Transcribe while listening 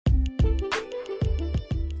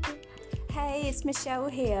Hey, it's Michelle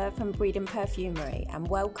here from Breed and Perfumery, and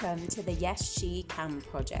welcome to the Yes She Can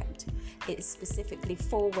project. It's specifically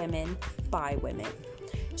for women, by women.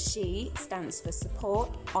 She stands for support,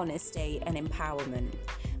 honesty and empowerment.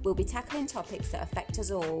 We'll be tackling topics that affect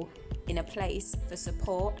us all in a place for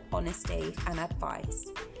support, honesty and advice.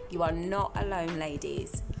 You are not alone,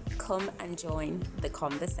 ladies. Come and join the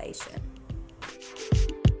conversation.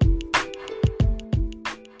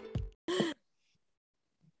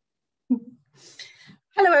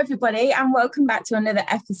 Hello everybody and welcome back to another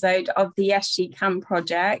episode of the Yes She Can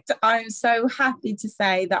project. I'm so happy to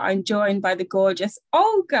say that I'm joined by the gorgeous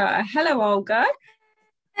Olga. Hello Olga.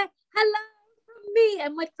 Hello from me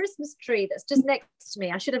and my Christmas tree that's just next to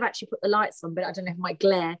me. I should have actually put the lights on, but I don't know if it might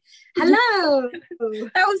glare. Hello.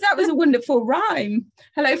 that was a wonderful rhyme.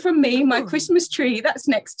 Hello from me, my Christmas tree that's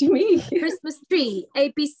next to me. Christmas tree,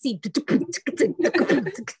 ABC.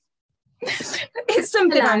 It's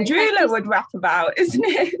something Hello. Andrula would rap about, isn't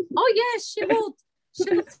it? Oh yes, she would.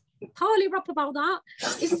 She would totally rap about that.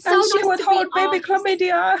 It's so And she nice would to hold be baby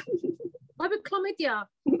chlamydia. Baby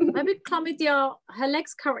chlamydia. Her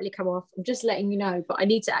legs currently come off. I'm just letting you know, but I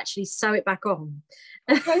need to actually sew it back on.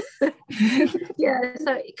 Okay. Yeah,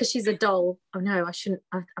 so because she's a doll. Oh no, I shouldn't.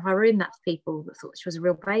 Have I ruined that for people that thought she was a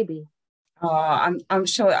real baby? Oh, I'm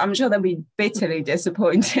sure they'll be bitterly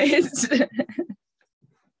disappointed.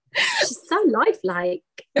 She's so lifelike.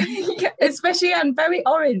 Yeah, especially and very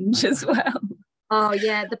orange as well. Oh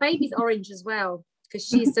yeah, the baby's orange as well because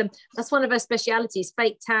she's that's one of her specialities,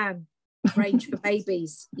 fake tan range for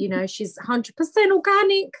babies. You know, she's 100%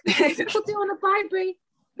 organic. Put it on a baby,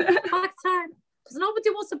 fake tan. Because nobody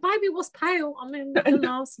wants a baby what's pale. I mean, you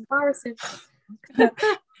know, it's embarrassing.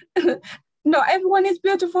 Not everyone is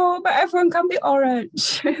beautiful, but everyone can be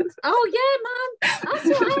orange. Oh yeah, man,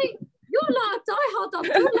 that's right. You're like a diehard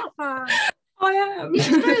Abdullah fan. I am. It's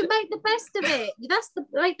true. Make the best of it.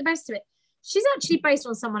 Make the best of it. She's actually based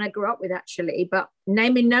on someone I grew up with, actually, but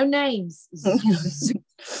naming no names.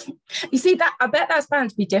 You see that? I bet that's bound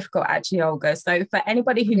to be difficult, actually, Olga. So for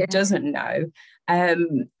anybody who doesn't know,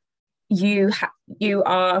 you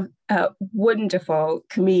are a wonderful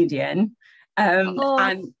comedian,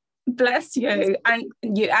 and bless you, and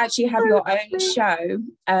you actually have your own show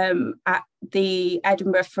at the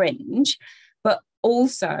Edinburgh Fringe, but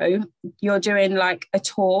also you're doing like a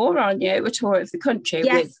tour, aren't you? A tour of the country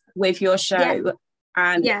with your show. Yeah.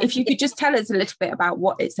 And if you could just tell us a little bit about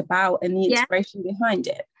what it's about and the inspiration behind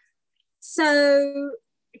it. So,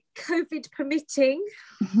 COVID permitting,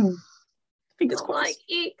 fingers crossed.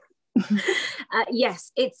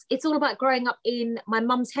 Yes, it's all about growing up in my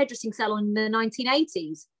mum's hairdressing salon in the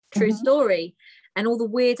 1980s. True story. And all the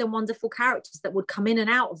weird and wonderful characters that would come in and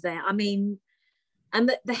out of there. I mean,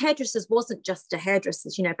 and the hairdressers wasn't just a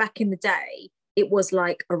hairdressers, you know, back in the day, it was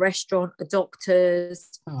like a restaurant, a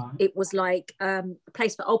doctor's, it was like a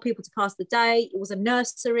place for old people to pass the day, it was a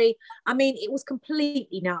nursery. I mean, it was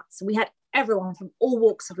completely nuts. We had everyone from all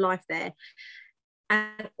walks of life there.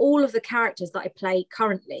 And all of the characters that I play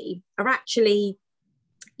currently are actually,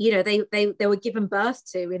 you know, they were given birth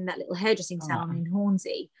to in that little hairdressing salon in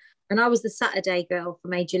Hornsey. And I was the Saturday girl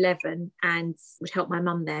from age 11 and would help my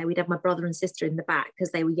mum there. We'd have my brother and sister in the back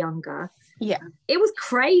because they were younger. Yeah. It was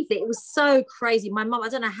crazy. It was so crazy. My mum, I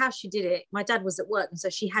don't know how she did it. My dad was at work, and so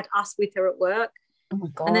she had us with her at work. Oh my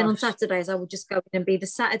God. And then on Saturdays, I would just go in and be the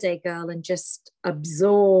Saturday girl and just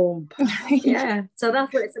absorb. Yeah. So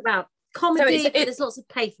that's what it's about. Comedy, so there's lots of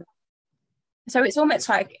play for it. So it's almost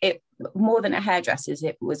like it, more than a hairdresser's,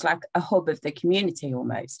 it was like a hub of the community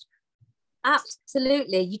almost.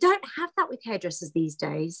 Absolutely. You don't have that with hairdressers these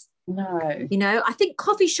days. No. You know, I think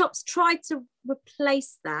coffee shops tried to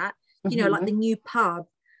replace that, you know, like the new pub.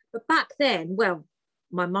 But back then, well,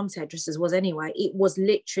 my mum's hairdressers was anyway, it was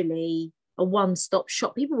literally a one-stop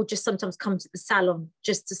shop. People would just sometimes come to the salon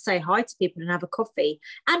just to say hi to people and have a coffee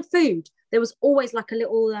and food. There was always like a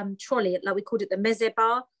little trolley, like we called it the meze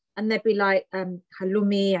bar, and there'd be like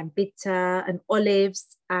halloumi and bitter and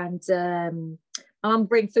olives, and my mum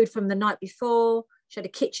bring food from the night before. She had a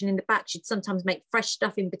kitchen in the back. She'd sometimes make fresh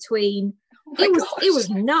stuff in between. It was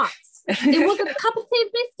nuts. It wasn't a cup of tea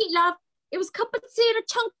and biscuit, love. It was a cup of tea and a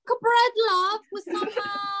chunk of bread, love,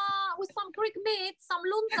 with some Greek meat, some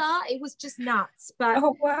lunta. It was just nuts. But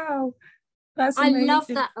oh wow, that's amazing. I love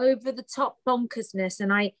that over the top bonkersness,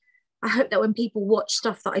 and I hope that when people watch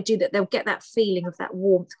stuff that I do, that they'll get that feeling of that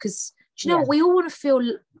warmth, because you know what, we all want to feel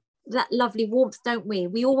that lovely warmth, don't we?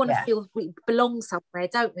 We all want to feel we belong somewhere,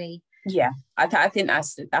 don't we? Yeah, I think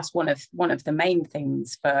that's one of the main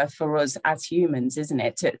things for us as humans, isn't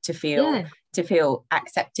it? To feel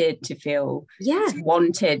accepted, to feel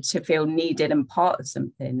wanted, to feel needed and part of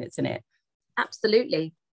something, isn't it?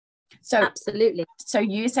 Absolutely. So absolutely. So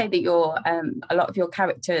you say that your a lot of your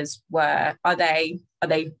characters are they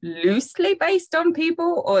loosely based on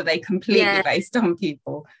people, or are they completely based on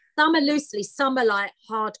people? Some are loosely, some are like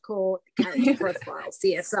hardcore character profile,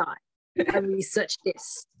 CSI. I researched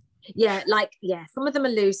this. Some of them are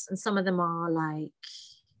loose and some of them are like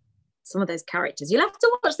some of those characters. You'll have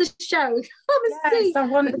to watch the show. Yes, I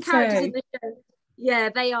want the characters in the show. Yeah,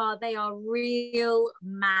 they are real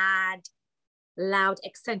mad, loud,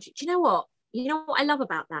 eccentric. Do you know what? You know what I love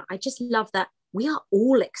about that? I just love that we are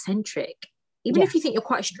all eccentric. Even if you think you're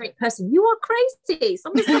quite a straight person, you are crazy.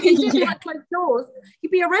 Some of the stuff you do behind closed doors,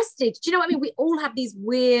 you'd be arrested. Do you know what I mean? We all have these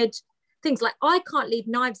weird things. Like, I can't leave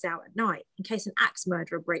knives out at night in case an axe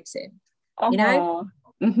murderer breaks in. You know?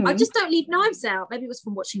 Mm-hmm. I just don't leave knives out. Maybe it was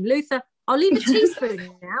from watching Luther. I'll leave a teaspoon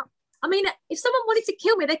out. I mean, if someone wanted to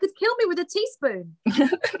kill me, they could kill me with a teaspoon.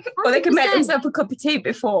 Or they could make themselves a cup of tea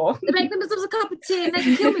before. They make themselves a cup of tea and they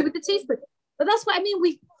can kill me with the teaspoon. But that's what I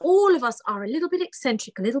mean. All of us are a little bit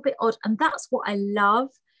eccentric, a little bit odd, and that's what I love.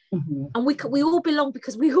 Mm-hmm. And we all belong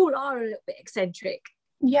because we all are a little bit eccentric.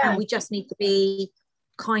 Yeah. And we just need to be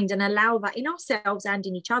kind and allow that in ourselves and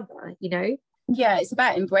in each other, you know? Yeah, it's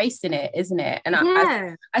about embracing it, isn't it? And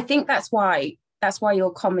I think that's why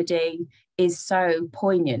your comedy is so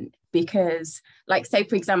poignant, because, like, say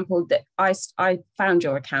for example, that I found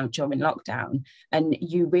your account during lockdown and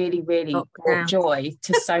you really brought joy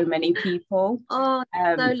to so many people. So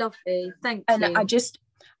lovely, thank you. And I just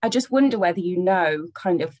wonder whether you know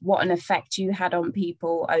kind of what an effect you had on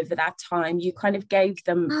people over that time. You kind of gave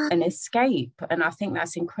them an escape, and I think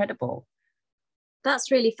that's incredible.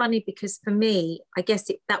 That's really funny, because for me, I guess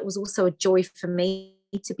that was also a joy for me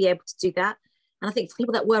to be able to do that. And I think for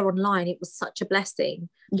people that were online, it was such a blessing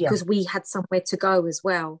because we had somewhere to go as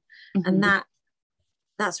well. Mm-hmm. And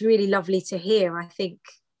that's really lovely to hear. I think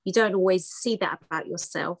you don't always see that about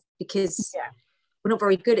yourself, because we're not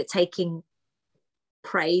very good at taking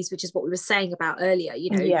praise, which is what we were saying about earlier,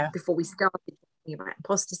 you know, before we started talking about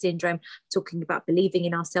imposter syndrome, talking about believing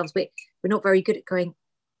in ourselves. We're not very good at going,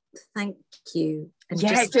 thank you. And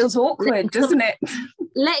it feels awkward, doesn't it?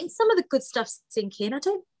 Letting some of the good stuff sink in. I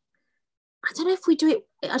don't know if we do it.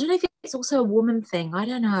 I don't know if it's also a woman thing. I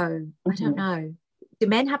don't know. Mm-hmm. I don't know. Do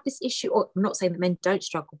men have this issue? Or I'm not saying that men don't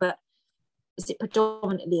struggle, but is it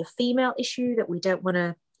predominantly a female issue that we don't want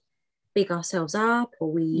to big ourselves up,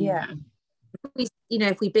 or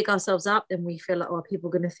if we big ourselves up, then we feel like, oh, people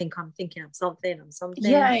are going to think I'm thinking I'm something.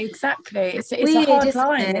 Yeah, exactly. It's weird, a hard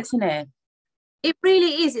line, isn't it? It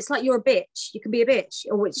really is. It's like you're a bitch. You can be a bitch,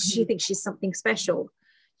 or which she thinks she's something special,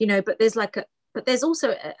 you know. But there's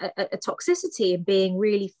also a toxicity in being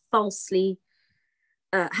really falsely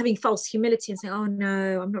having false humility and saying, oh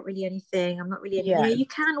no, I'm not really anything. I'm not really anything. You know, you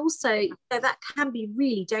can also, that can be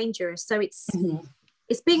really dangerous. So it's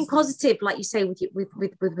being positive, like you say, with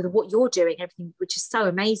what you're doing, everything, which is so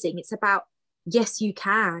amazing. It's about, yes, you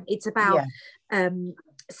can. It's about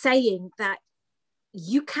saying that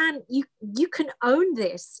you can own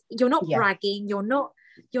this. You're not bragging. You're not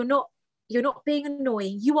being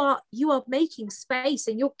annoying. You are making space,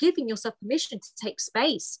 and you're giving yourself permission to take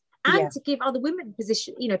space, and to give other women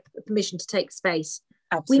permission to take space.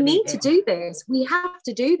 Absolutely. We need to do this. We have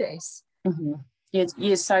to do this. Mm-hmm.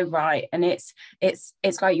 You're so right. And it's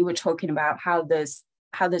like you were talking about how there's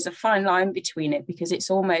a fine line between it, because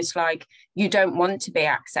it's almost like you don't want to be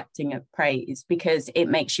accepting of praise because it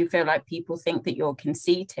makes you feel like people think that you're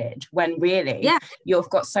conceited, when really you've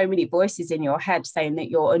got so many voices in your head saying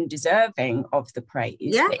that you're undeserving of the praise.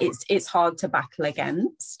 It's hard to battle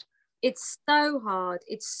against. It's so hard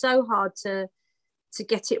to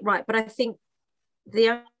get it right, but I think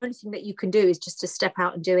the only thing that you can do is just to step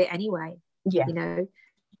out and do it anyway. You know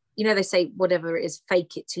they say whatever it is,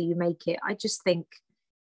 fake it till you make it. I just think,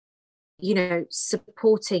 you know,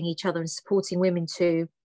 supporting each other and supporting women to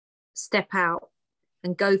step out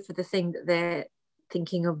and go for the thing that they're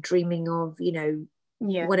thinking of, dreaming of, you know,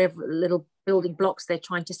 whatever little building blocks they're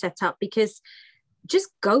trying to set up, because just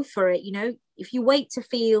go for it. You know, if you wait to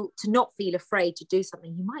not feel afraid to do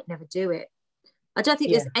something, you might never do it. I don't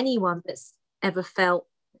think there's anyone that's ever felt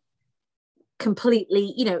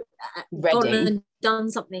completely, you know, gone and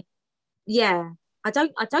done something. I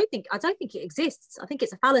don't think it exists. I think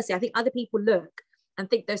it's a fallacy. I think other people look and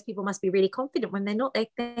think those people must be really confident when they're not. They're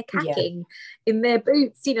cacking in their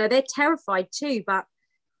boots, you know, they're terrified too, but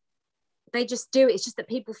they just do it. It's just that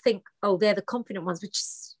people think, oh, they're the confident ones, which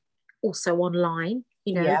is also online,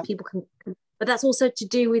 you know. People can, but that's also to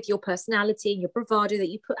do with your personality and your bravado that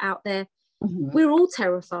you put out there. We're all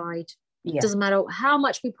terrified. Doesn't matter how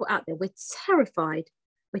much we put out there, we're terrified.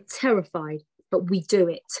 but we do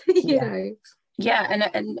it, you know. Yeah,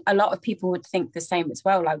 and a lot of people would think the same as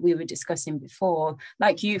well, like we were discussing before.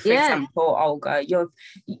 Like you, for example, Olga,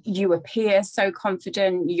 you appear so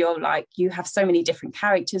confident. You're like, you have so many different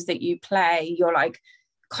characters that you play. You're like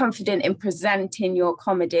confident in presenting your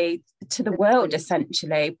comedy to the world,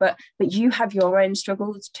 essentially. But you have your own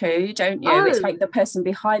struggles too, don't you? It's like the person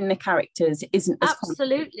behind the characters isn't as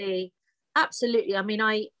absolutely. I mean,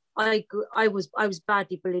 I was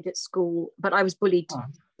badly bullied at school, but I was bullied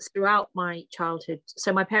throughout my childhood.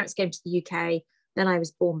 So my parents came to the UK, then I was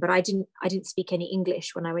born, but I didn't speak any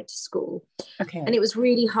English when I went to school. Okay. And it was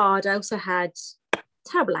really hard. I also had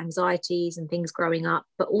terrible anxieties and things growing up,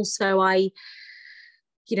 but also I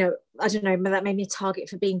don't know, that made me a target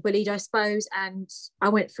for being bullied, I suppose. And I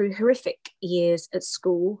went through horrific years at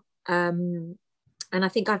school. And I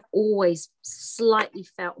think I've always slightly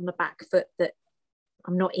felt on the back foot that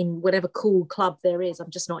I'm not in whatever cool club there is. I'm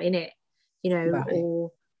just not in it, you know, right.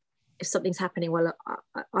 Or if something's happening, well,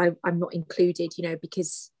 I'm not included, you know,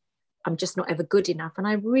 because I'm just not ever good enough. And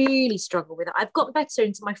I really struggle with it. I've got better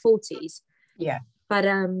into my 40s. Yeah. But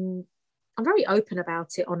I'm very open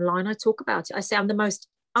about it online. I talk about it. I say I'm the most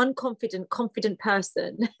confident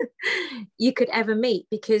person you could ever meet,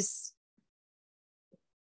 because,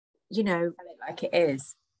 you know, like it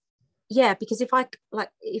is. Yeah, because if I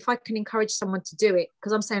can encourage someone to do it,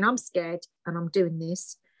 because I'm saying I'm scared and I'm doing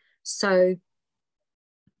this, so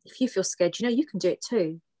if you feel scared, you know, you can do it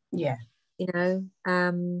too. Yeah. You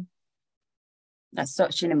know, that's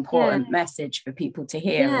such an important message for people to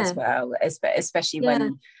hear as well, especially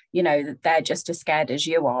when, you know, they're just as scared as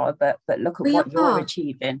you are, but look at what you're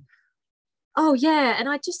achieving. Oh yeah. And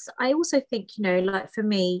I also think, you know, like for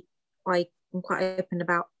me, I'm quite open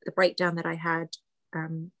about the breakdown that I had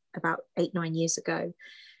about 8-9 years ago.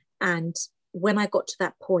 And when I got to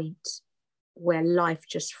that point where life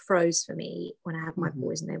just froze for me, when I had my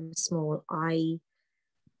boys and they were small, I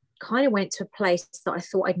kind of went to a place that I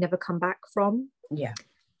thought I'd never come back from. Yeah.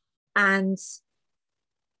 And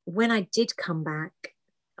when I did come back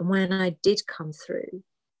and when I did come through,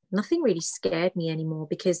 nothing really scared me anymore,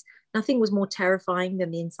 because nothing was more terrifying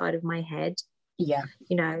than the inside of my head. Yeah.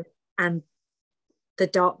 You know, and the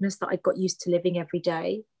darkness that I got used to living every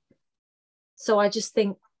day. So I just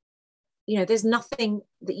think, you know, there's nothing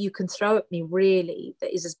that you can throw at me really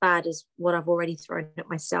that is as bad as what I've already thrown at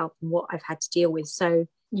myself and what I've had to deal with. So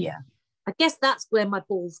yeah, I guess that's where my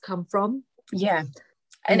balls come from. Yeah.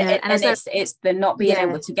 And it's the not being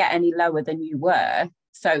able to get any lower than you were.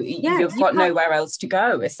 So you've got nowhere else to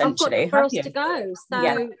go, essentially. I've got nowhere else to go.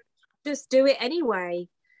 So just do it anyway,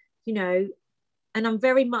 you know. And I'm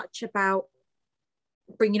very much about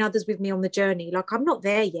bringing others with me on the journey. Like, I'm not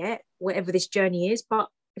there yet, whatever this journey is, but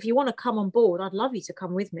if you want to come on board, I'd love you to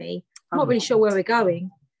come with me. I'm not really sure where we're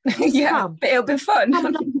going. But it'll be fun.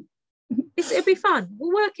 It'll be fun.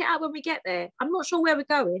 We'll work it out when we get there. I'm not sure where we're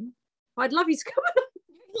going, but I'd love you to come.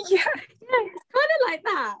 Yeah, it's kind of like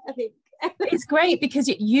that, I think. It's great because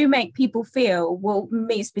you make people feel, well,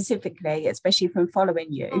 me specifically, especially from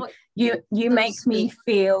following you, you make me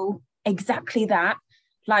feel exactly that.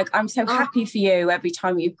 Like, I'm so happy for you every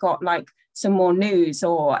time you've got like some more news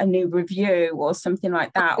or a new review or something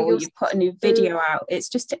like that, or you put a new video out. It's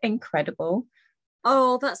just incredible.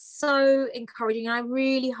 Oh, that's so encouraging. I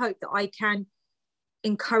really hope that I can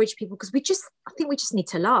encourage people, because I think we just need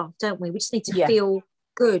to laugh, don't we? We just need to feel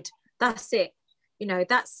good. That's it. You know,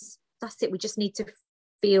 that's it. We just need to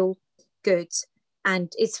feel good,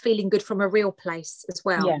 and it's feeling good from a real place as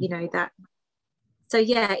well. You know that. So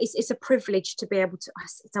yeah, it's a privilege to be able to. I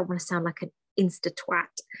don't want to sound like an insta twat.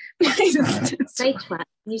 Say twat.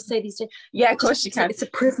 Can you say these days? Yeah, of course you can. It's a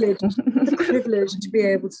privilege. It's a privilege to be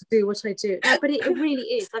able to do what I do. No, but it really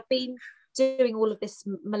is. I've been doing all of this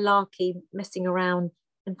malarkey, messing around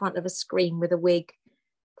in front of a screen with a wig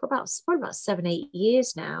for probably about 7-8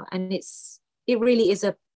 years now, and it really is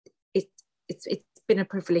it's been a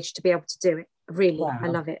privilege to be able to do it. Really, wow. I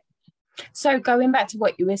love it. So going back to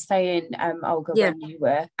what you were saying, Olga, when you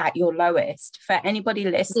were at your lowest, for anybody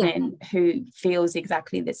listening who feels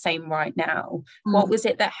exactly the same right now, what was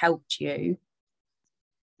it that helped you?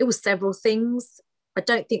 It was several things. I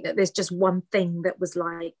don't think that there's just one thing that was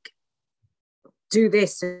like, do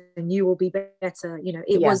this and you will be better. You know,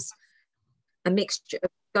 it was a mixture of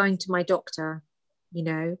going to my doctor, you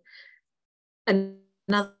know, and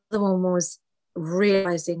another one was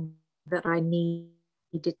realizing that I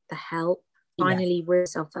needed the help, finally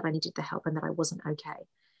realized that I needed the help and that I wasn't okay.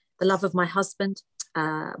 The love of my husband,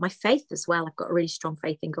 my faith as well. I've got a really strong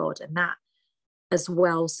faith in God, and that as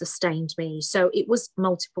well sustained me. So it was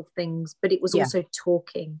multiple things, but it was also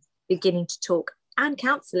beginning to talk and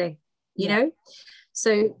counselling. you know.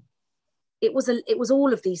 So it was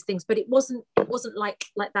all of these things, but it wasn't like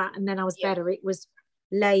that and then I was better. It was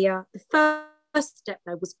layer. The first step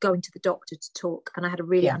though was going to the doctor to talk, and I had a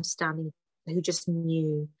really understanding who just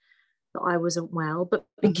knew that I wasn't well, but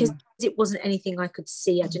because it wasn't anything I could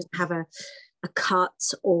see, I didn't have a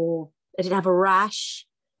cut or I didn't have a rash,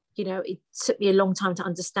 you know, it took me a long time to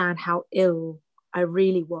understand how ill I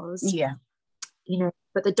really was, you know,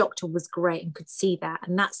 but the doctor was great and could see that.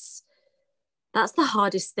 And that's the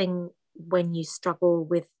hardest thing when you struggle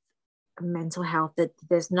with mental health, that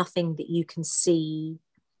there's nothing that you can see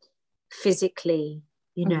physically,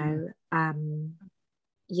 you know.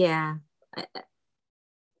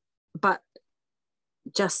 But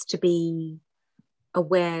just to be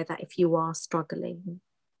aware that if you are struggling,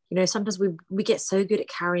 you know, sometimes we get so good at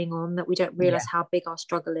carrying on that we don't realize how big our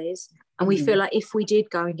struggle is, and we feel like if we did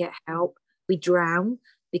go and get help, we drown,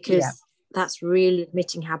 because that's really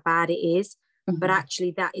admitting how bad it is. But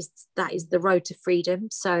actually that is the road to freedom.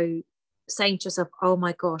 So saying to yourself, oh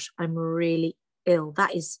my gosh, I'm really ill,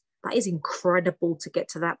 that is incredible to get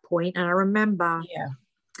to that point. And I remember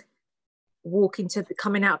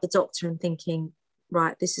coming out of the doctor and thinking,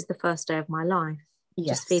 right, this is the first day of my life.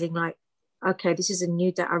 Just feeling like, okay, this is a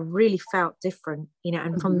new day. I really felt different, you know.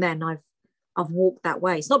 And from then I've walked that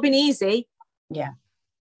way. It's not been easy.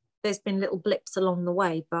 There's been little blips along the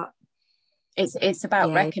way, but it's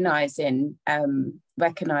about recognizing,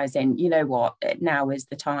 you know what, now is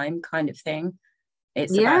the time kind of thing.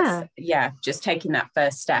 It's about just taking that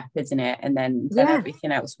first step, isn't it? And then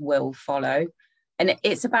everything else will follow. And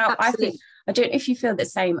it's about, absolutely. I don't know if you feel the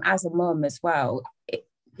same as a mum as well. It's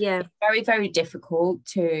very, very difficult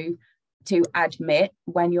to admit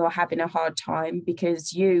when you're having a hard time,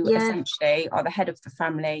 because you essentially are the head of the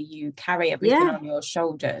family, you carry everything on your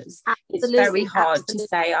shoulders. It's very hard to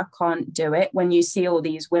say I can't do it when you see all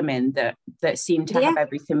these women that seem to have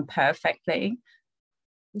everything perfectly.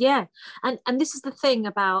 And this is the thing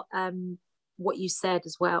about what you said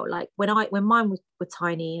as well, like when mine were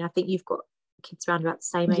tiny, and I think you've got kids around about the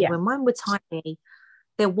same age. When mine were tiny,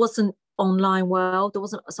 there wasn't online world, there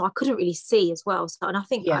wasn't, so I couldn't really see as well. So, and I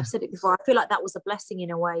think I've said it before, I feel like that was a blessing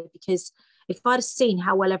in a way, because if I'd have seen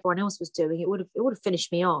how well everyone else was doing, it would have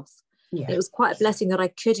finished me off. It was quite a blessing that I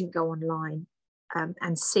couldn't go online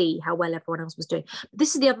and see how well everyone else was doing. But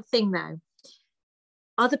this is the other thing though,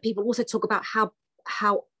 other people also talk about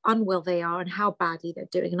how unwell they are and how badly they're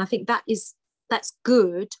doing, and I think that's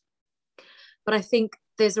good, but I think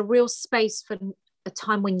there's a real space for a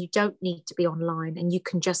time when you don't need to be online and you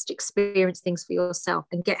can just experience things for yourself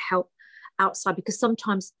and get help outside, because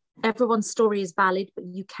sometimes everyone's story is valid, but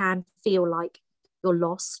you can feel like you're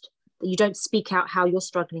lost, that you don't speak out how you're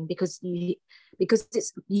struggling because you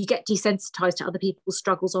get desensitized to other people's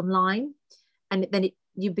struggles online, and then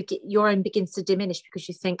your own begins to diminish because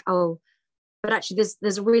you think, oh, but actually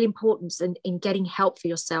there's a real importance in getting help for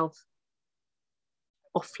yourself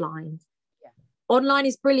offline. Online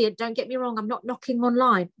is brilliant, don't get me wrong, I'm not knocking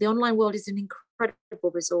online. The online world is an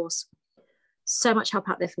incredible resource. So much help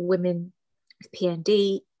out there for women with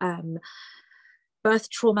PND, birth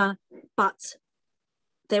trauma, but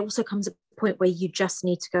there also comes a point where you just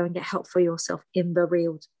need to go and get help for yourself in the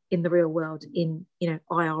real world, in, you know,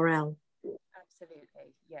 IRL.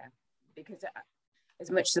 Absolutely, yeah. Because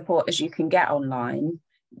as much support as you can get online,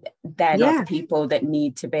 they're not the people that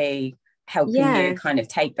need to be helping you kind of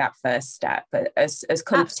take that first step. But as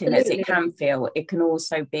comforting as it can feel, it can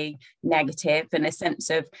also be negative, in a sense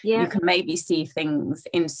of you can maybe see things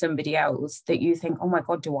in somebody else that you think, oh my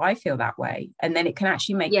God, do I feel that way? And then it can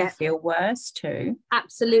actually make you feel worse too.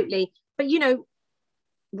 Absolutely. But you know,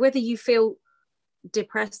 whether you feel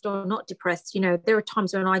depressed or not depressed, you know, there are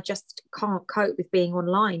times when I just can't cope with being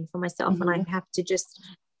online for myself, and I have to just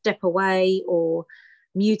step away or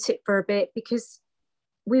mute it for a bit, because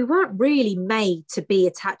we weren't really made to be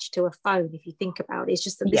attached to a phone, if you think about it. It's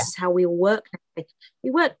just that this is how we all work now.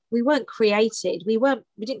 We weren't created. We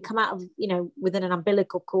didn't come out of, you know, within an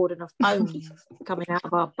umbilical cord and a phone coming out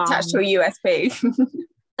of our bum. Attached to a USB.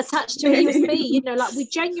 Attached to a USB, you know, like we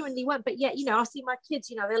genuinely weren't. But yet, you know, I see my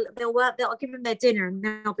kids, you know, they'll give them their dinner and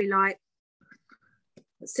they'll be like,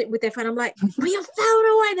 sit with their phone. I'm like, put your phone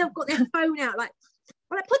away. They've got their phone out, like,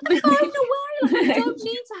 well, I put the phone away. Like, they don't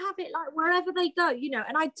need to have it like wherever they go, you know.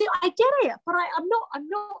 And I get it, but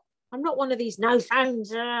I'm not one of these no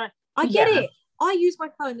phones. I get it. I use my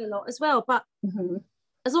phone a lot as well, but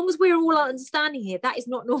as long as we're all understanding here, that is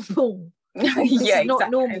not normal.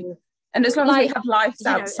 Not normal. And as long as we have lives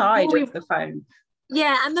outside of the phone.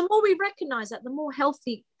 Yeah, and the more we recognise that, the more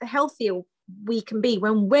healthier we can be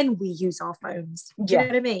when we use our phones. Do you know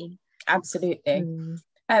what I mean? Absolutely.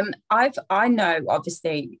 I know,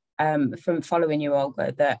 obviously, from following you,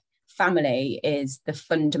 Olga, that family is the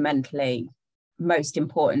fundamentally most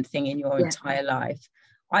important thing in your entire life.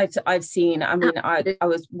 I've seen, I mean, I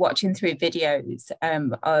was watching through videos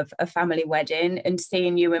of a family wedding and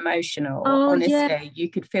seeing you emotional. Honestly, you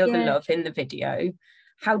could feel the love in the video.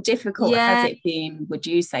 How difficult has it been, would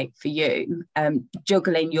you say, for you,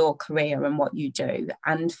 juggling your career and what you do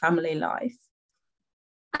and family life?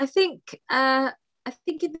 I think in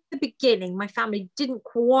the beginning, my family didn't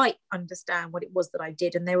quite understand what it was that I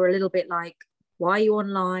did. And they were a little bit like, why are you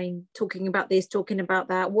online talking about this, talking about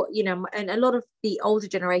that? What, you know, and a lot of the older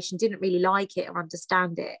generation didn't really like it or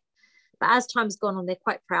understand it. But as time's gone on, they're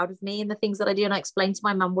quite proud of me and the things that I do. And I explain to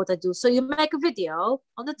my mum what I do. So you make a video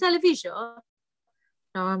on the television?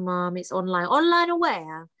 No, Mum, it's online. Online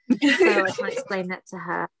where? So I try to explain that to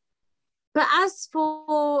her. But as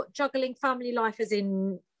for juggling family life, as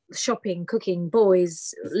in shopping, cooking,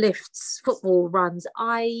 boys, lifts, football runs,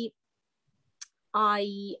 I've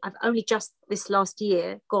only just this last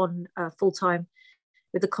year gone full-time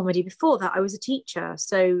with the comedy. Before that, I was a teacher.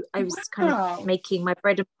 So I was kind of making my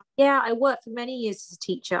bread. I worked for many years as a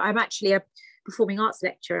teacher. I'm actually a performing arts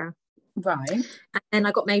lecturer. Right. And then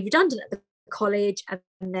I got made redundant at the college.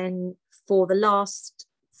 And then for the last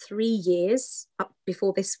 3 years, up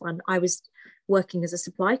before this one, I was working as a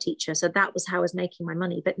supply teacher. So that was how I was making my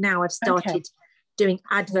money. But now I've started doing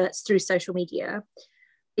adverts through social media.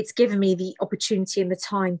 It's given me the opportunity and the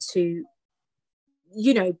time to,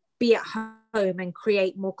 you know, be at home and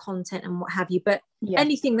create more content and what have you. But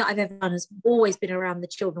anything that I've ever done has always been around the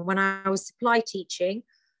children. When I was supply teaching,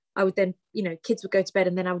 I would then, you know, kids would go to bed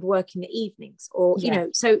and then I would work in the evenings or, you know,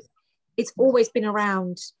 so it's always been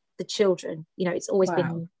around the children, you know, it's always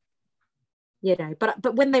been, you know,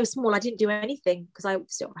 but when they were small, I didn't do anything because I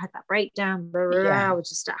still had that breakdown. I was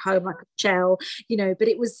just at home like a shell, you know, but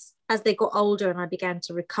it was as they got older and I began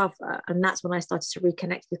to recover. And that's when I started to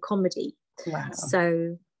reconnect with comedy. Wow.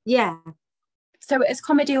 So, yeah. So has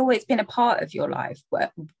comedy always been a part of your life?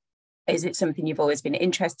 Is it something you've always been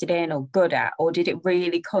interested in or good at? Or did it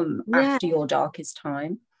really come after your darkest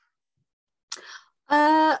time?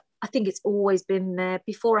 I think it's always been there.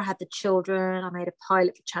 Before I had the children, I made a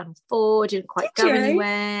pilot for Channel 4, didn't quite go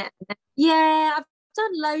anywhere. Yeah, I've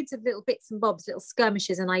done loads of little bits and bobs, little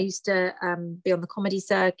skirmishes, and I used to be on the comedy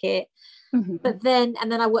circuit. Mm-hmm. But then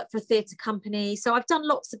I worked for a theatre company. So I've done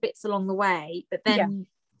lots of bits along the way. But then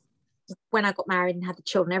when I got married and had the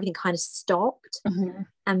children, everything kind of stopped. Mm-hmm.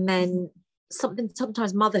 And then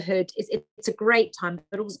sometimes motherhood it's a great time,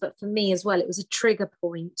 but for me as well, it was a trigger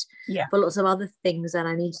point for lots of other things that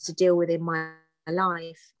I needed to deal with in my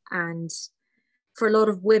life. And for a lot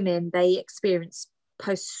of women, they experience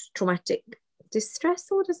post-traumatic distress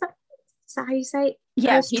disorder. Is that how you say it?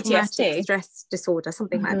 PTSD, stress disorder,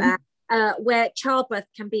 something like that, where childbirth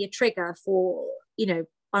can be a trigger for, you know,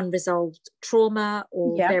 unresolved trauma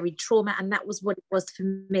or buried trauma. And that was what it was for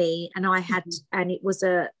me. And I had and it was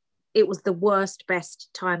the worst, best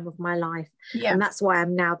time of my life. Yeah. And that's why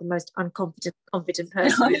I'm now the most confident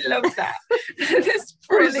person. I love that. That's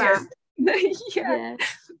brilliant.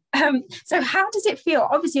 So how does it feel?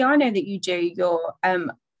 Obviously, I know that you do your,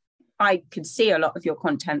 I could see a lot of your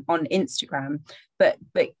content on Instagram, but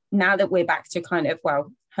now that we're back to kind of,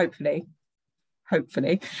 well, hopefully,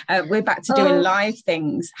 we're back to doing live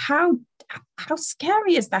things. How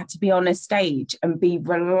scary is that to be on a stage and be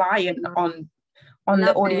reliant on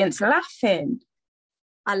the audience laughing?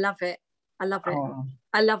 I love it. I love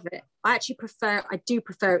it. I do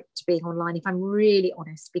prefer it to being online, if I'm really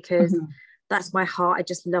honest, because that's my heart. I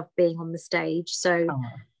just love being on the stage. So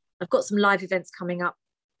I've got some live events coming up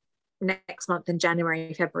next month in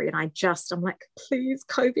January, February, and I'm like, please,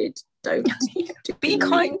 COVID, don't be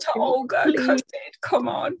kind to Olga. COVID, come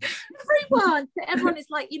on. Everyone is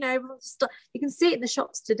like, you know, you can see it in the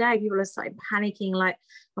shops today. People are starting panicking. Like,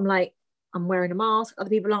 I'm wearing a mask. Other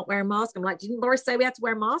people aren't wearing masks. I'm like, didn't Boris say we had to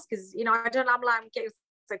wear a mask? Because, you know, I'm getting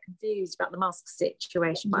so confused about the mask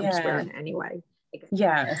situation, but I'm just wearing it anyway.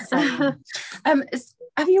 Yeah.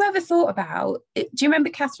 Have you ever thought about, do you remember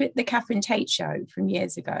the Catherine Tate show from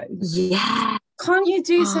years ago? Yeah. Can't you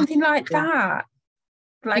do something like that?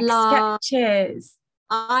 Like sketches?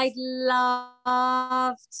 I'd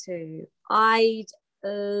love to. I'd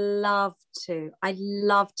love to.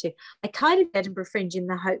 I kind of Edinburgh Fringe in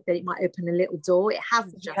the hope that it might open a little door. It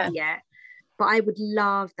hasn't just yet, but I would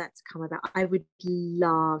love that to come about.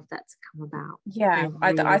 Yeah,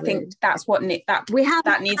 I think that's what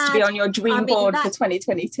that needs to be on your dream board for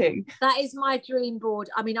 2022. That is my dream board.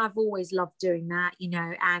 I mean, I've always loved doing that, you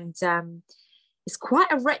know, and it's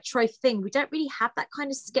quite a retro thing. We don't really have that kind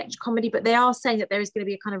of sketch comedy, but they are saying that there is going to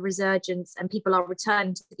be a kind of resurgence and people are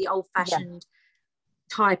returning to the old-fashioned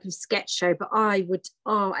type of sketch show. But I would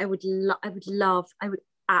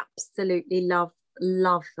absolutely love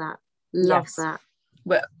that. Love that.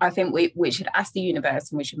 Well, I think we should ask the universe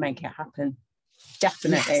and we should make it happen.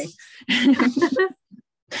 Definitely.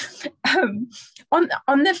 Yes.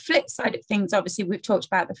 On the flip side of things, obviously we've talked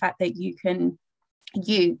about the fact that you can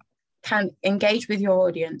engage with your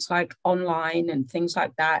audience like online and things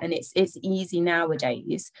like that, and it's easy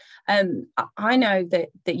nowadays. I know that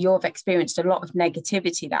you've experienced a lot of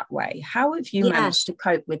negativity that way. How have you managed to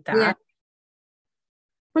cope with that?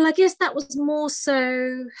 Well, I guess that was more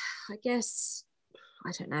so, I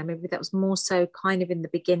don't know, maybe that was more so kind of in the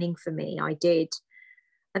beginning for me.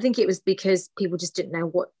 I think it was because people just didn't know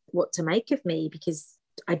what to make of me, because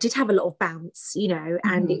I did have a lot of bounce, you know,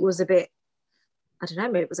 and it was a bit, I don't know,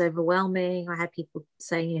 maybe it was overwhelming. I had people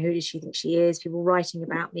saying, you know, who does she think she is? People writing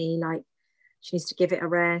about me like she needs to give it a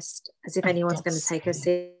rest, as if anyone's going to take her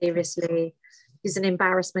seriously. It's an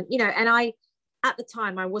embarrassment, you know. And at the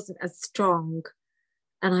time, I wasn't as strong.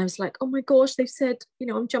 And I was like, oh my gosh, they've said, you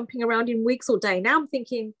know, I'm jumping around in wigs all day. Now I'm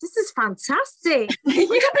thinking, this is fantastic. I'm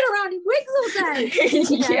jumping around in wigs all day.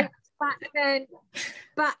 You know,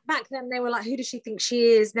 back then they were like, who does she think she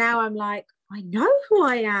is? Now I'm like, I know who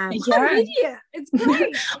I am. Yeah. I'm an idiot. It's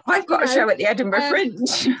great. I've got a show at the Edinburgh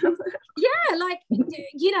Fringe. Yeah, like,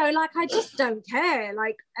 you know, like I just don't care.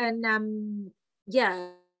 Like, and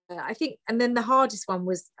I think, and then the hardest one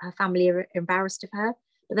was her family are embarrassed of her.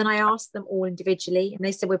 But then I asked them all individually and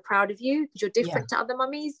they said, we're proud of you because you're different to other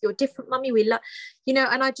mummies. You're different, mummy. We love, you know,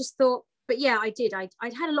 and I just thought, but yeah, I did. I'd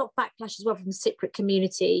had a lot of backlash as well from the Cypriot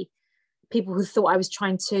community. People who thought I was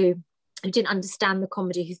who didn't understand the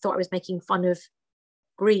comedy, who thought I was making fun of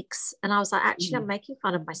Greeks. And I was like, actually, I'm making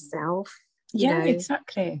fun of myself. You know?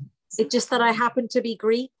 Exactly. It's just that I happen to be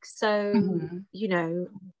Greek. So, you know,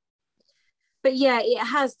 but yeah, it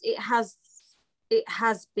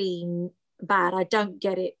has been bad. I don't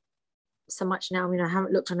get it so much now. I mean, I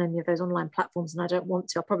haven't looked on any of those online platforms and I don't want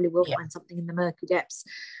to. I probably will find something in the murky depths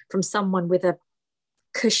from someone with a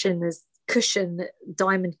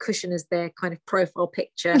diamond cushion as their kind of profile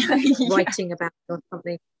picture, writing about it or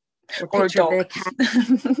something, or a picture of their cat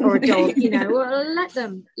or a dog, you know. Well, let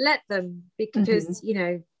them because you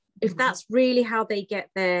know, if that's really how they get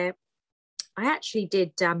there. I actually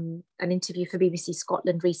did an interview for BBC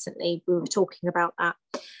Scotland recently. We were talking about that.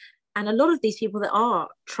 And a lot of these people that are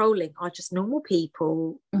trolling are just normal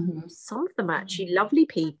people. Some of them are actually lovely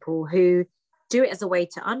people who do it as a way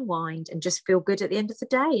to unwind and just feel good at the end of the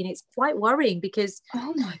day. And it's quite worrying because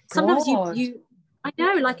sometimes you I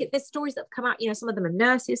know, like there's stories that have come out, you know, some of them are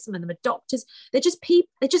nurses, some of them are doctors. They're just people,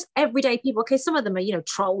 they're just everyday people. Okay, some of them are, you know,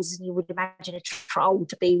 trolls, and you would imagine a troll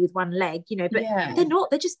to be with one leg, you know, but they're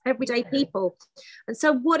not, they're just everyday people. And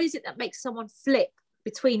so what is it that makes someone flip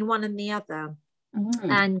between one and the other?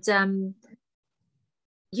 And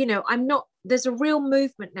you know, there's a real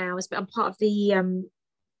movement now. I'm part of the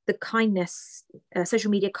kindness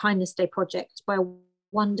social media kindness day project by a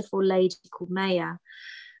wonderful lady called Maya.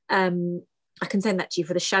 I can send that to you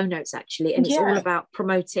for the show notes actually, and it's all about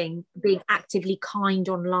promoting being actively kind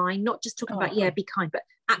online, not just talking about be kind, but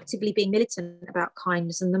actively being militant about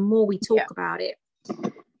kindness. And the more we talk about it,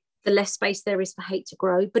 the less space there is for hate to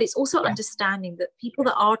grow. But it's also understanding that people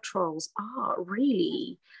that are trolls are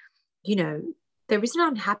really, you know, there is an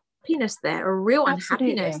unhappiness there, a real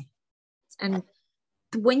unhappiness. And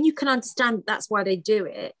when you can understand that's why they do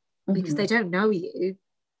it, because they don't know you,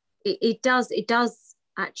 it does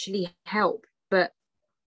actually help. But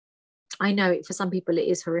I know for some people it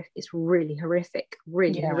is horrific. It's really horrific,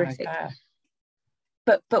 horrific.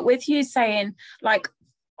 But with you saying, like,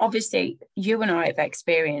 obviously you and I have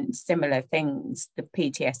experienced similar things, the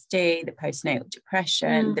PTSD, the postnatal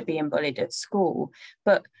depression, the being bullied at school.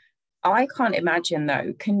 But I can't imagine,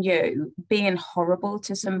 though, can you, being horrible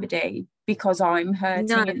to somebody because I'm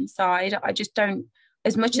hurting inside? I just don't,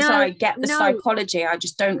 as much as I get the psychology, I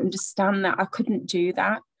just don't understand that. I couldn't do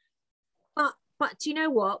that. But do you know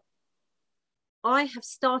what? I have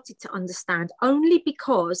started to understand, only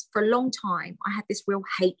because for a long time I had this real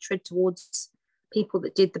hatred towards people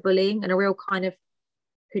that did the bullying, and a real kind of,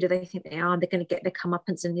 who do they think they are? They're going to get their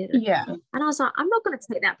comeuppance. And I was like, I'm not going to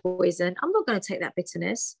take that poison. I'm not going to take that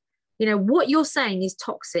bitterness. You know, what you're saying is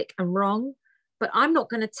toxic and wrong, but I'm not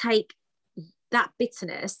going to take that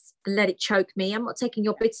bitterness and let it choke me. I'm not taking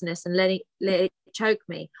your bitterness and let it choke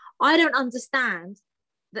me. I don't understand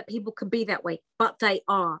that people can be that way, but they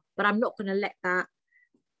are. But I'm not going to let that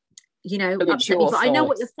you know, But upset me. But I know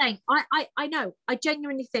what you're saying. I know. I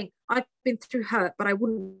genuinely think I've been through hurt, but I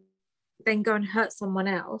wouldn't then go and hurt someone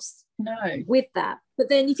else with that. But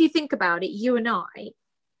then if you think about it, you and I,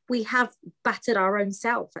 we have battered our own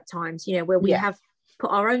self at times, you know, where we have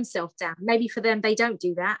put our own self down. Maybe for them, they don't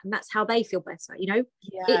do that, and that's how they feel better, you know.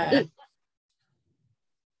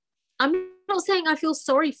 I'm not saying I feel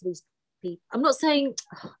sorry for these people. I'm not saying,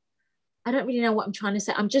 I don't really know what I'm trying to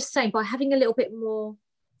say. I'm just saying by having a little bit more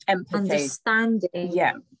empathy, understanding,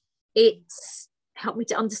 it's helped me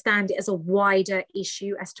to understand it as a wider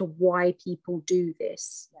issue as to why people do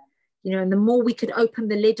this. You know, and the more we could open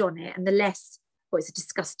the lid on it, and the less, well, it's a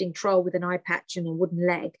disgusting troll with an eye patch and a wooden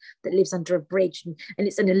leg that lives under a bridge, and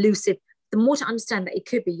it's an elusive, the more to understand that it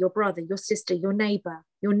could be your brother, your sister, your neighbor,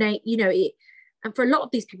 you know, it. And for a lot of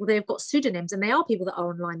these people, they've got pseudonyms, and they are people that are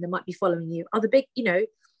online that might be following you. Other big, you know,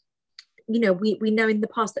 we know in the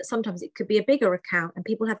past that sometimes it could be a bigger account, and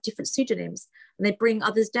people have different pseudonyms, and they bring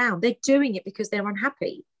others down. They're doing it because they're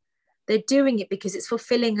unhappy. They're doing it because it's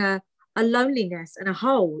fulfilling a loneliness and a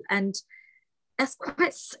hole, and it's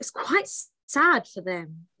quite sad for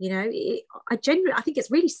them. You know, I think it's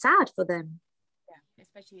really sad for them. Yeah,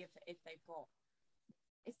 especially if they've got.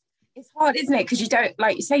 It's hard, isn't it? Because you don't,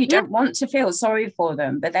 like you say, you don't want to feel sorry for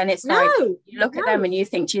them, but then it's like you look at them and you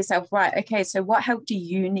think to yourself, right, okay, so what help do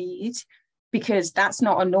you need? Because that's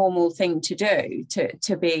not a normal thing to do,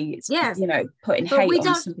 to be, you know, putting hate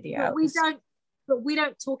on somebody else. But we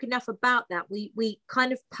don't talk enough about that. We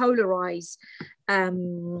kind of polarize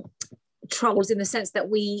trolls in the sense that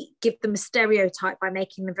we give them a stereotype by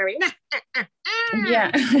making them very you know,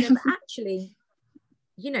 but actually,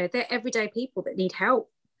 you know, they're everyday people that need help.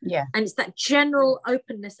 Yeah. And it's that general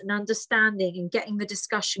openness and understanding and getting the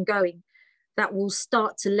discussion going that will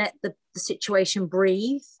start to let the situation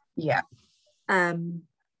breathe. Yeah. And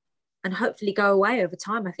hopefully go away over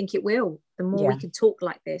time. I think it will. The more we can talk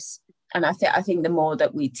like this. And I think the more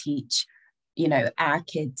that we teach, you know, our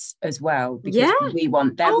kids as well, because we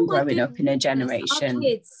want them growing up in a generation. Our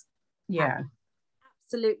kids. Yeah.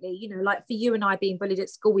 Absolutely. You know, like for you and I being bullied at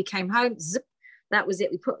school, we came home, zip, that was it.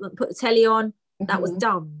 We put the telly on. That was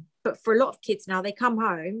done. But for a lot of kids now, they come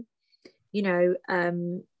home, you know,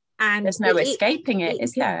 and there's no escaping it,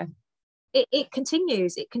 is there? It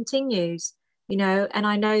continues, you know. And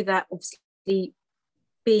I know that obviously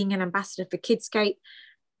being an ambassador for Kidscape,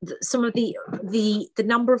 some of the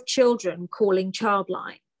number of children calling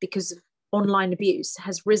Childline because of online abuse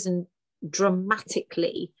has risen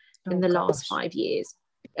dramatically in the last 5 years.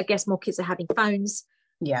 I guess more kids are having phones.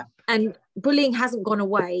 Yeah. And bullying hasn't gone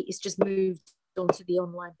away, it's just moved onto the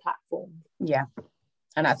online platform. Yeah.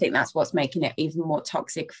 And I think that's what's making it even more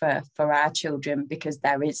toxic for our children, because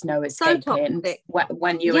there is no escaping.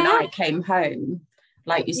 When you and I came home,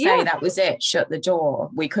 like you say, that was it, shut the door.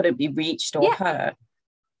 We couldn't be reached or hurt.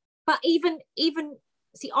 But even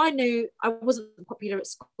see, I knew I wasn't popular at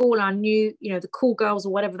school. I knew, you know, the cool girls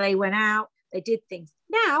or whatever, they went out, they did things.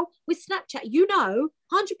 Now with Snapchat, you know,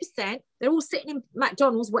 100%, they're all sitting in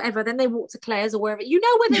McDonald's, whatever, then they walk to Claire's or wherever. You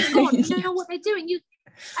know where they've gone. You know what they're doing. You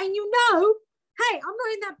know, hey, I'm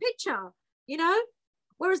not in that picture, you know.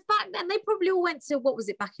 Whereas back then, they probably all went to, what was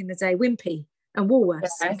it back in the day, Wimpy and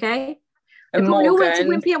Woolworths, okay? And they probably all went to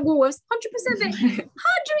Wimpy and Woolworths, 100%.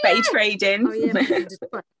 Bay trading. Oh yeah.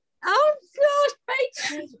 Oh God, bay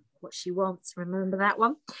trading. What she wants, remember that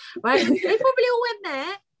one, right? They probably all went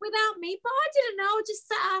there without me, but I didn't know. I just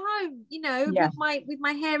sat at home, you know, with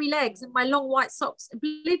my hairy legs and my long white socks,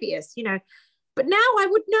 oblivious, you know. But now I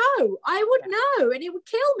would know, and it would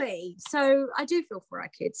kill me. So I do feel for our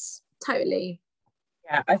kids, totally.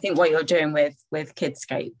 Yeah, I think what you're doing with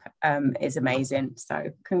Kidscape is amazing.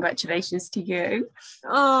 So congratulations to you.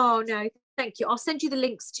 Oh no, thank you. I'll send you the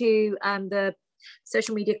links to the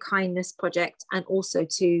Social Media Kindness Project and also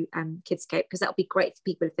to Kidscape, because that'll be great for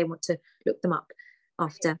people if they want to look them up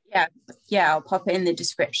after. Yeah, I'll pop it in the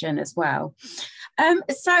description as well.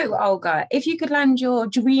 So Olga, if you could land your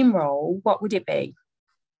dream role, what would it be?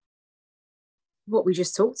 What we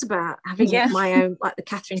just talked about, having my own, like the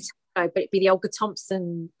Catherine show, but it'd be the Olga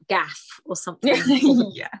Thompson gaff or something.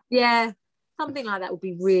 Yeah, something like that would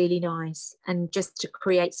be really nice. And just to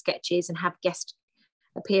create sketches and have guest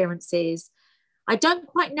appearances. I don't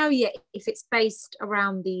quite know yet if it's based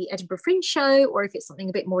around the Edinburgh Fringe show or if it's something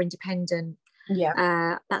a bit more independent.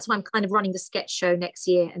 That's why I'm kind of running the sketch show next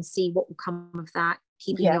year and see what will come of that,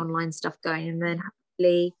 keeping the online stuff going, and then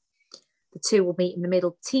hopefully the two will meet in the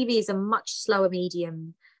middle. TV is a much slower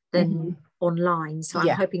medium than online, so I'm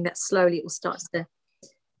hoping that slowly it will start to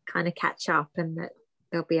kind of catch up, and that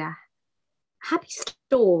there'll be a happy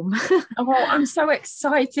storm. Oh, I'm so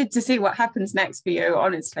excited to see what happens next for you,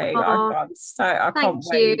 honestly. I can't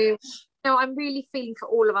wait. You. No, I'm really feeling for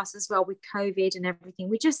all of us as well with COVID and everything.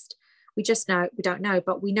 We just know, we don't know,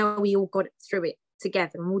 but we know we all got through it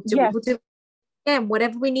together, and we'll do again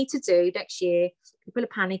whatever we need to do next year. People are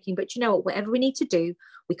panicking, but you know what, whatever we need to do,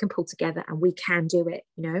 we can pull together and we can do it,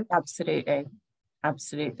 you know.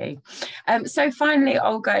 Absolutely. So finally,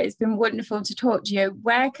 Olga, it's been wonderful to talk to you.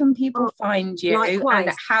 Where can people find you? Likewise.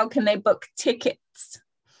 And how can they book tickets?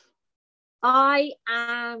 I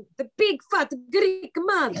am the big fat Greek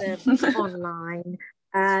mother online.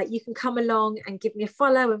 You can come along and give me a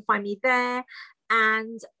follow and find me there.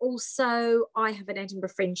 And also I have an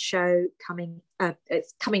Edinburgh Fringe show coming.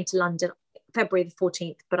 It's coming to London February the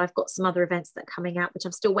 14th, but I've got some other events that are coming out, which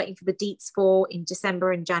I'm still waiting for the deets for in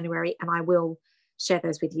December and January, and I will share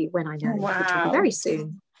those with you when I know, which will be very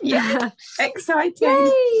soon. Yeah, exciting.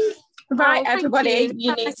 Yay! Right, everybody,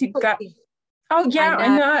 you need to go. Oh yeah,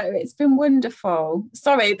 I know. It's been wonderful.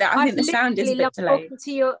 Sorry that I think the sound is a bit delayed.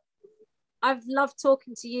 I've loved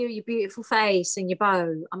talking to you, your beautiful face and your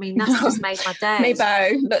bow. I mean, that's just made my day. My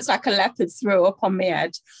bow looks like a leopard threw up on my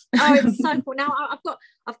head. Oh, it's so cool. Now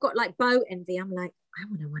I've got like bow envy. I'm like, I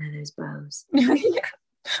want one of those bows. Yeah.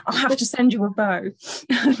 I'll have to send you a bow.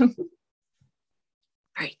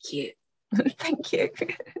 Very cute. Thank you.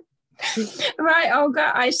 Right,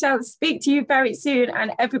 Olga, I shall speak to you very soon,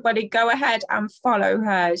 and everybody go ahead and follow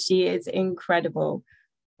her. She is incredible.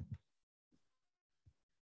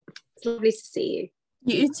 It's lovely to see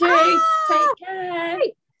you. You too. Take care.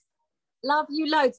 Love you loads.